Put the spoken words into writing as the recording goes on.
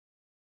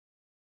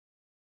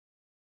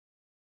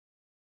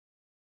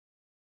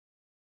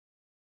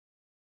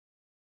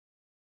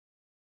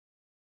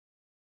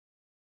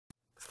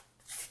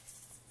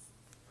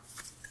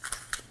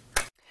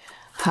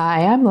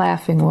Hi, I'm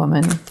Laughing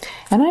Womyn,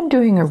 and I'm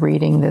doing a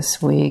reading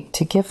this week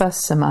to give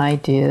us some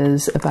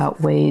ideas about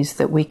ways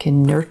that we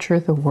can nurture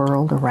the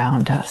world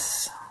around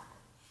us.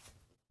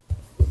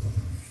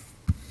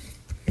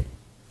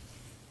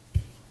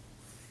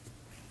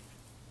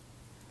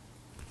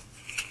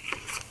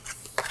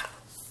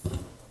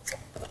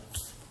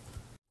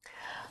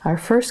 Our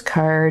first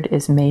card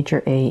is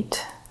Major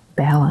 8,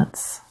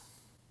 Balance.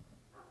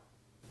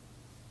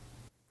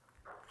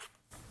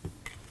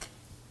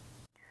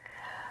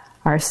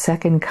 Our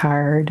second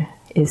card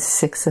is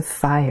 6 of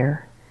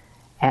Fire,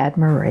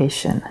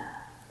 Admiration.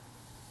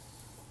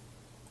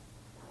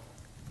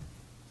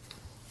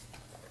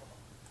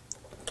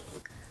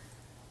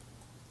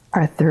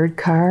 Our third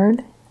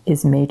card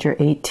is Major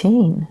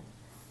 18,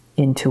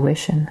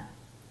 Intuition.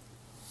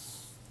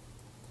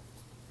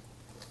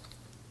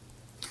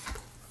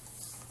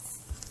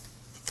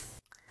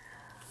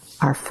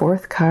 Our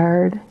fourth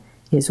card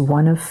is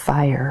 1 of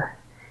Fire,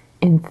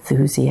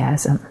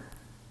 Enthusiasm.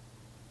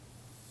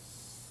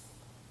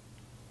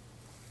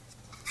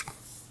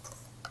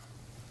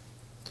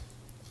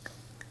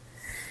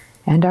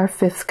 And our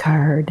fifth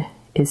card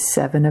is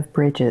 7 of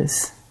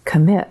Bridges,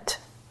 Commit.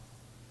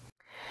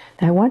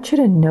 Now I want you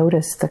to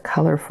notice the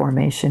color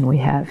formation we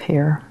have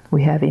here.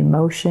 We have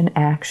emotion,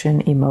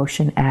 action,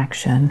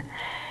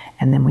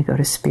 and then we go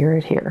to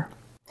spirit here.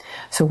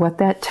 So what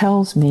that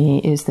tells me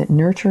is that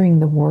nurturing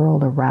the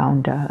world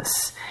around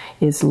us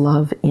is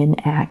love in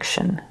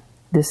action.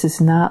 This is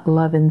not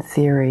love in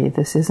theory.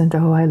 This isn't,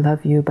 oh, I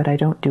love you, but I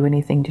don't do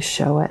anything to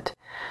show it.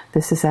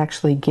 This is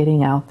actually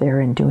getting out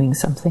there and doing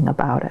something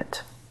about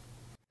it.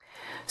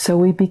 So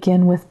we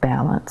begin with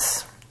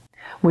balance,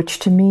 which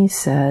to me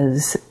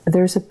says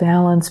there's a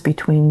balance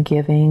between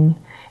giving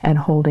and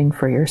holding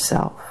for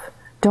yourself.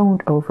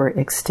 Don't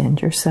overextend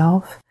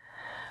yourself.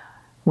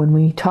 When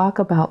we talk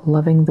about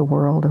loving the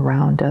world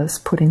around us,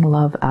 putting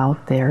love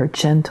out there,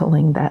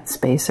 gentling that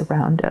space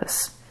around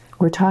us,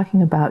 we're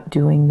talking about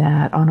doing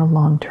that on a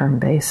long-term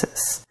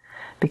basis,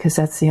 because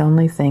that's the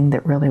only thing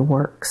that really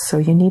works. So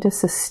you need a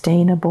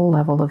sustainable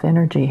level of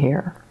energy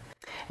here.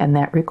 And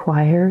that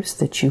requires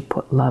that you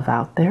put love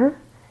out there,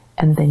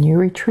 and then you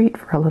retreat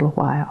for a little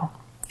while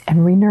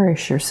and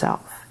re-nourish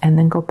yourself, and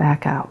then go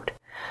back out.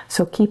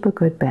 So keep a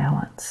good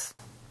balance.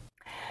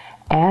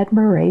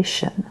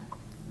 Admiration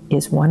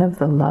is one of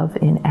the love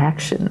in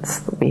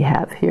actions that we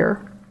have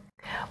here.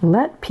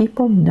 Let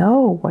people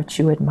know what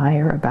you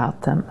admire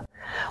about them.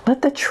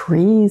 Let the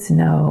trees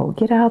know.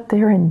 Get out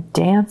there and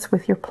dance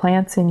with your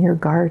plants in your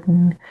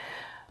garden.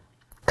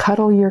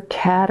 Cuddle your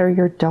cat or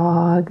your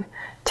dog.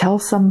 Tell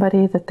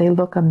somebody that they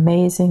look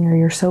amazing or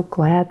you're so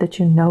glad that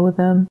you know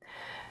them.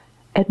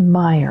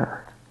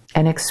 Admire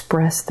and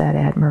express that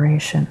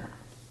admiration.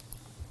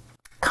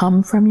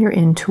 Come from your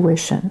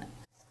intuition.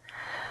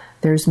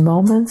 There's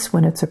moments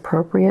when it's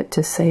appropriate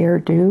to say or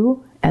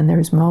do, and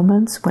there's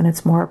moments when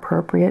it's more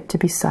appropriate to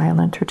be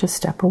silent or to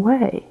step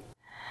away.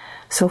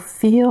 So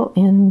feel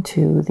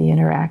into the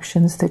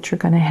interactions that you're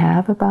going to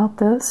have about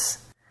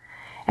this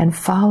and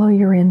follow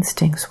your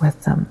instincts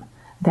with them.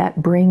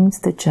 That brings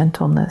the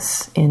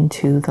gentleness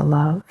into the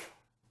love.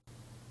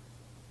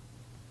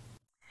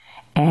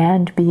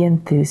 And be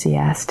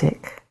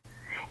enthusiastic.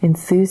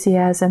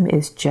 Enthusiasm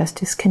is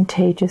just as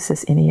contagious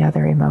as any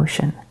other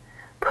emotion.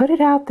 Put it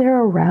out there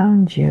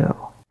around you.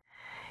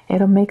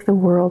 It'll make the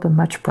world a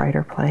much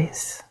brighter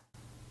place.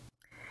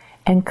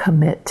 And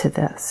commit to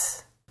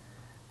this.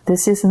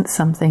 This isn't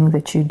something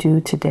that you do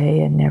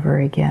today and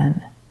never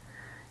again.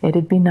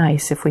 It'd be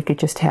nice if we could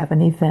just have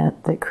an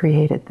event that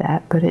created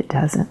that, but it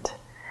doesn't.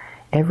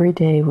 Every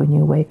day when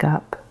you wake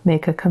up,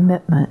 make a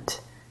commitment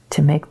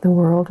to make the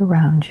world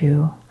around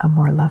you a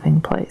more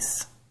loving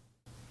place.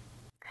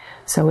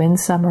 So in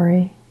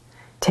summary,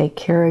 take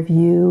care of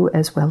you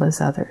as well as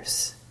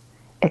others.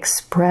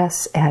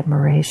 Express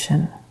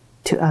admiration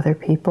to other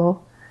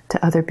people,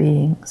 to other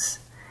beings.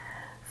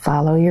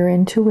 Follow your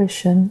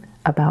intuition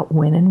about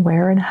when and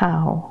where and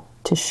how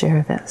to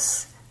share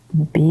this.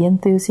 Be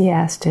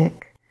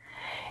enthusiastic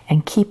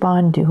and keep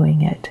on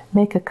doing it.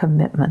 Make a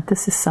commitment.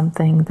 This is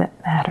something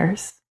that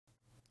matters.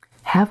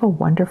 Have a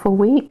wonderful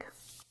week.